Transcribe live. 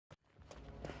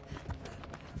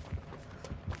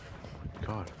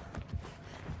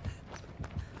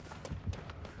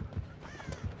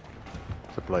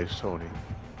It's a blight, Tony.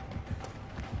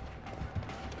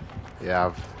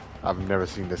 Yeah, I've never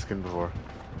seen this skin before.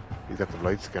 He's got the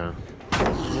blight scan.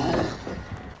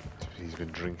 He's been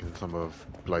drinking some of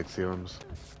blight serums.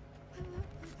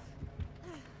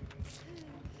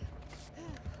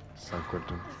 San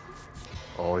Quentin.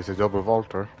 Oh, he's a double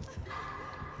vaulter.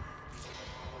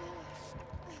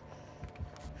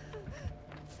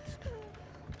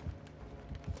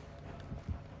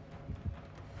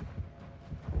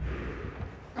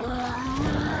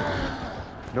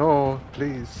 No,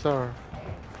 please, sir.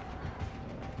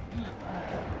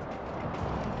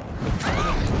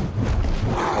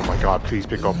 Oh my god, please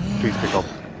pick up. Please pick up.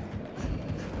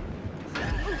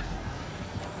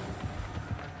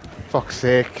 Fuck's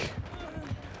sake.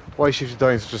 Why should you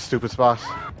die in such a stupid spot?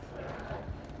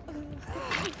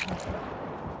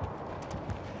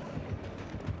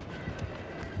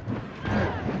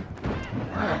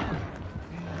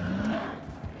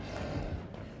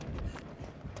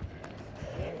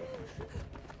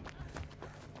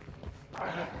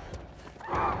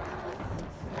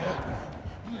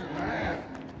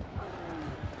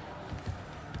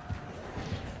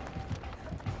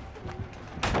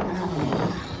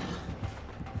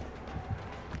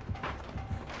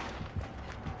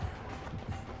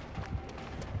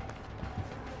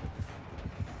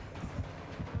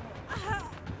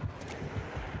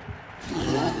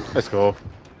 Let's go.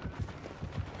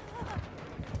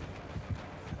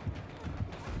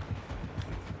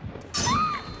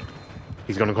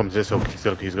 He's gonna come to this hook.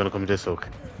 He's gonna come to this hook.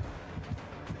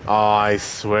 Oh, I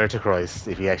swear to Christ,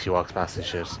 if he actually walks past this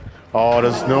shit. Oh,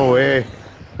 there's no way.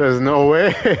 There's no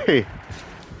way.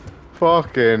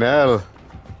 Fucking hell.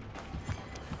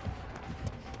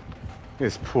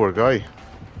 This poor guy.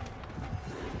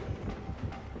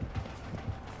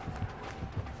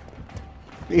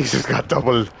 He's just got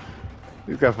double.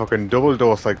 He's got fucking double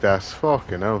dose like that.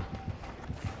 Fucking hell.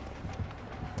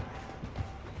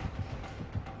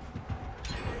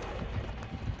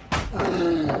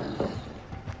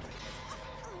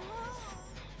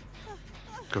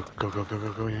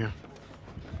 Go in here.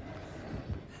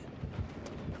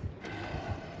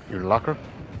 You in the locker?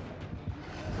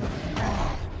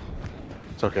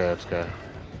 It's okay, it's okay.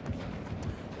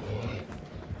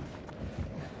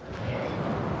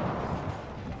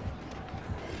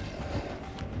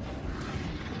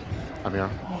 I'm here.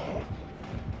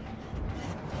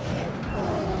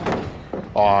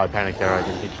 Oh, I panicked there. I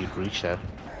didn't think you'd reach that.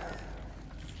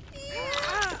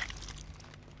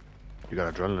 You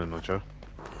got adrenaline, don't you?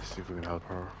 Let's see if we can help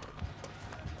her.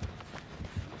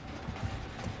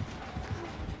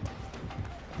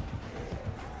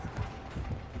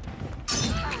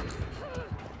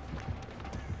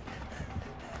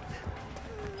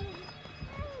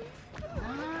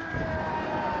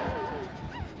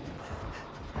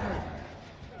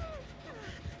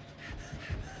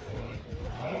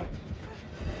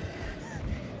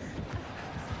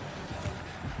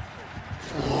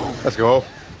 Let's go.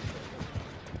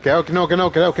 Get out, no, get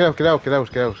out, get out, get out, get out, get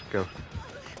out, get out, get out.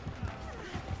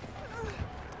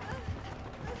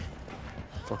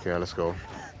 Okay, let's go.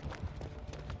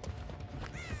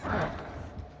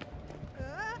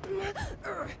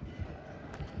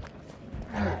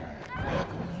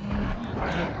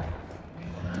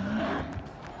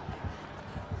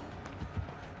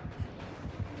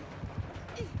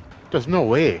 There's no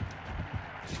way.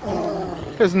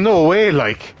 There's no way,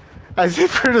 like. As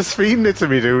if you're just feeding it to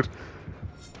me, dude.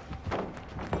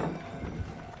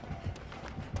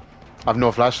 I've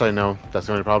no flashlight now. That's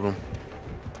the only problem.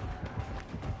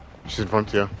 She's in front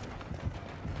of you.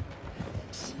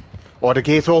 Oh, the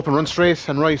gate's open. Run straight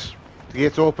and right. The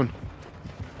gate's open.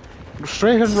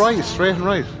 Straight and right. Straight and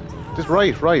right. Just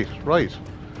right, right, right.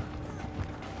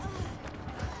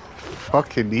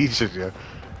 Fucking idiot, yeah.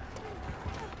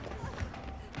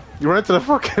 You ran into the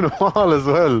fucking wall as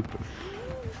well.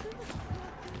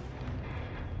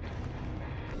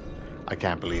 I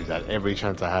can't believe that. Every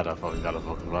chance I had, I fucking got a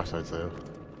fucking flashlight sale.